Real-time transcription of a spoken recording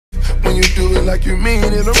like you mean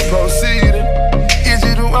it, I'm proceeding. Is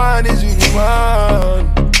you the one, is you the one?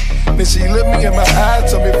 Then she looked me in my eyes,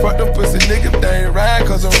 told me fuck them pussy niggas, they ain't right,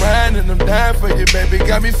 cause I'm riding and I'm dying for you, baby.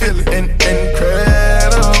 Got me feeling incredible,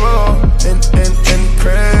 incredible,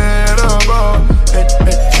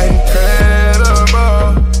 incredible.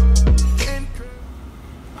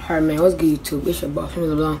 Alright man, what's good YouTube? It's your boy from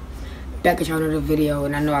the Long. Back at y'all another video,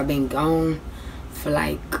 and I know I've been gone for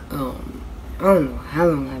like I don't know how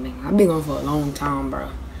long I've been gone for a long time,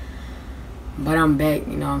 bro. But I'm back,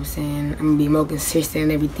 you know what I'm saying? I'm gonna be more consistent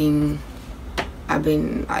and everything. I've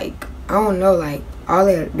been like, I don't know, like all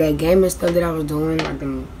that gaming stuff that I was doing, like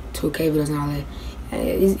them 2K videos and all that,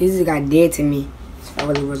 it just got dead to me.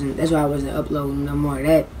 So that's why I wasn't uploading no more of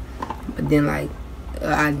that. But then like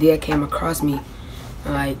an idea came across me.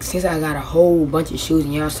 Like since I got a whole bunch of shoes,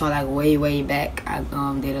 and y'all saw like way back, I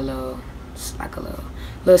did a little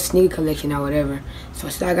sneaker collection or whatever. So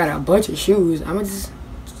since I got a bunch of shoes, I'ma just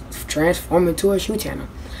transform into a shoe channel.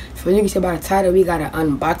 So you can see by the title, we got an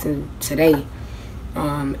unboxing today.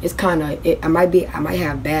 It's kind of I might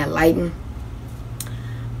have bad lighting,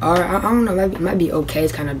 or I don't know, it might be okay.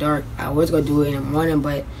 It's kind of dark. I was gonna do it in the morning,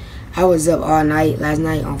 but I was up all night last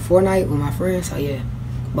night on Fortnite with my friends. So yeah.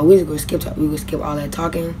 But we gonna skip all that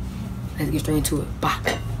talking. Let's get straight into it. Bah.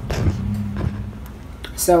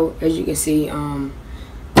 So as you can see, I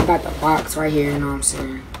got the box right here. You know what I'm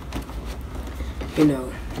saying? You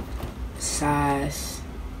know, size.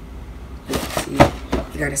 Let's see.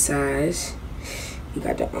 You got a size. You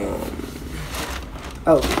got the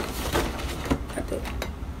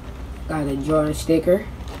got the Jordan sticker.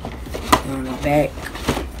 And on the back.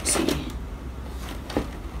 Let's see.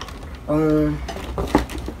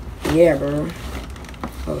 Yeah, bro.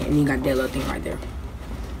 Oh, and you got that little thing right there.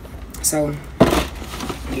 So,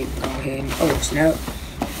 you go ahead and, oh, snap.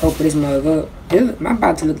 Open this mug up. Dude, my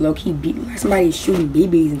box look low-key beat, like somebody shooting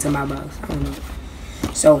BBs into my box. I don't know.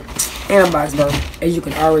 So, in the box, bro, as you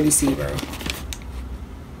can already see, bro.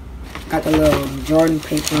 Got the little Jordan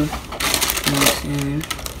paper. You know what I'm saying?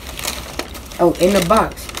 Oh, in the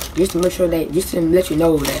box, just to make sure that, just to let you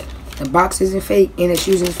know that the box isn't fake and the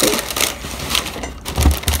shoes isn't fake.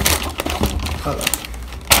 Hold on.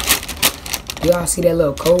 Y'all see that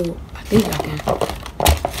little code? I think y'all can.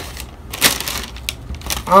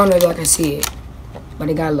 I don't know if y'all can see it, but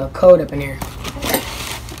it got a little code up in there.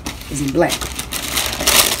 It's in black.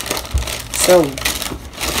 So,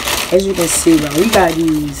 as you can see, bro, we got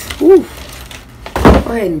these. Woo. Go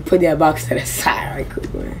ahead and put that box to the side right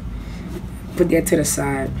quick, man. Put that to the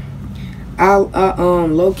side.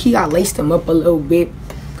 Low key, I laced them up a little bit.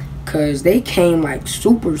 Cause they came like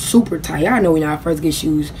super tight. Y'all know when y'all first get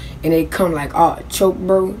shoes and they come like all choke,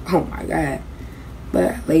 bro. Oh my god. But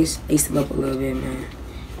at least laced them up a little bit, man.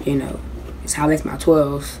 You know, it's how I lace my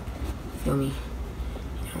 12s. Feel me? You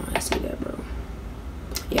don't want to see that, bro.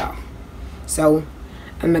 Yeah. So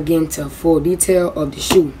I'm gonna get into full detail of the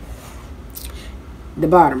shoe. The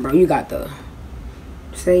bottom, bro. You got the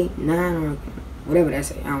say 9 or whatever that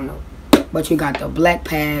say. I don't know. But you got the black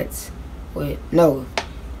pads with no.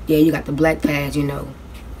 Yeah, you got the black pads, you know.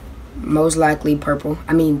 Most likely purple.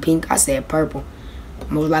 I mean pink. I said purple.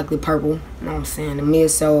 Most likely purple. You know what I'm saying? The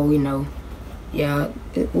midsole, you know. Yeah.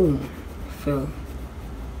 Ooh. Feel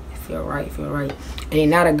right. And it's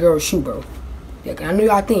not a girl shoe, bro. Yeah, I know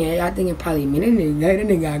y'all thinking probably, man, that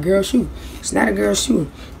nigga got a girl shoe. It's not a girl shoe.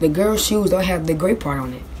 The girl shoes don't have the gray part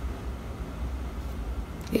on it.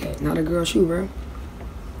 Yeah, it's not a girl shoe, bro.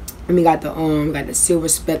 And we got the silver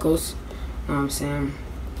speckles. You know what I'm saying?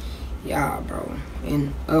 Yeah, bro.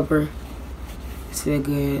 And upper, it's feel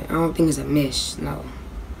good. I don't think it's a mesh. No,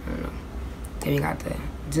 I don't know. Then we got the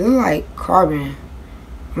just like carbon.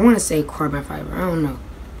 I want to say carbon fiber. I don't know.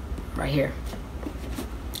 Right here.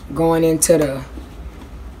 Going into the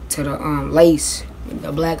lace,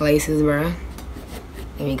 the black laces, bro.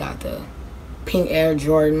 Then we got the pink Air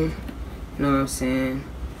Jordan. You know what I'm saying?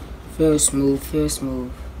 Feel smooth.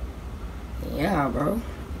 Yeah, bro.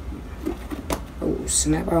 Oh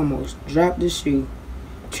snap, I almost dropped the shoe.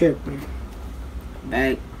 Tripping.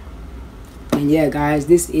 Back. And yeah, guys,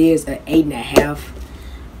 this is an 8.5.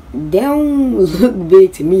 They don't look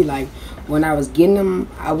big to me. Like when I was getting them,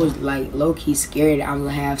 I was like low-key scared I was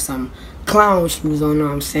gonna have some clown shoes on, know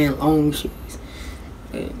what I'm saying, long shoes.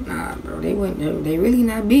 But nah, bro, they really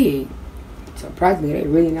not big. Surprisingly, they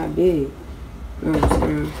really not big. You know what I'm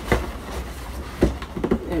saying?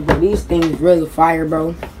 Yeah, but these things really fire,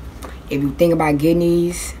 bro. If you think about getting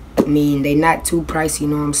these, I mean, they not too pricey, you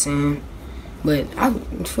know what I'm saying? But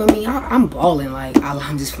I'm balling, like,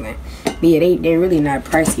 I'm just playing. But yeah, they really not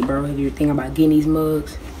pricey, bro, if you're thinking about getting these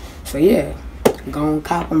mugs. So yeah, go on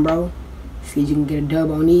cop them, bro. See if you can get a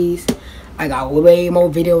dub on these. I got way more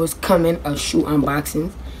videos coming of shoe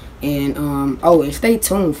unboxings. And oh, and stay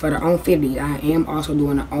tuned for the On Feet. I am also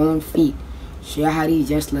doing the On Feet. Show how these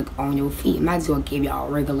just look on your feet. Might as well give y'all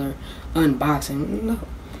a regular unboxing. No.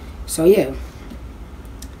 So yeah.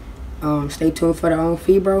 Stay tuned for the On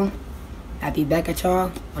Feet, bro. I'll be back at y'all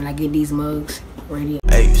when I get these mugs ready.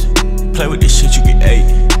 Ace, play with this shit, you get eight.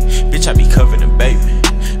 Bitch, I be covered in baby.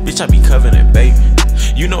 Bitch, I be covered in baby.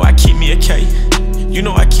 You know I keep me a K. You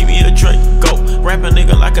know I keep me a Drake. Go, rap a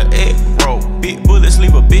nigga like a egg roll. Big bullets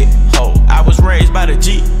leave a big hole. I was raised by the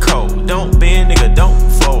G code. Don't bend, nigga, don't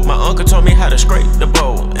fold. My uncle told me how to scrape the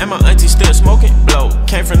bowl. And my auntie still smoking blow.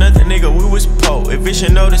 Came from nothing, nigga, we was po.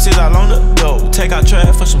 Eviction notices all on the door. Take out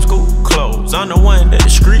trash for some school clothes. I'm the one that the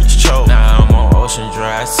streets chose. Now I'm on Ocean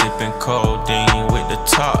Drive, sipping codeine with the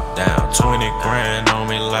top down. 20 grand on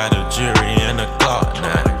me, light a jury and a Glock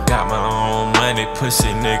 9. Got my own money, pussy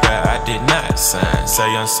nigga, I did not sign. Say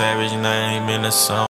I'm Savage name in the song.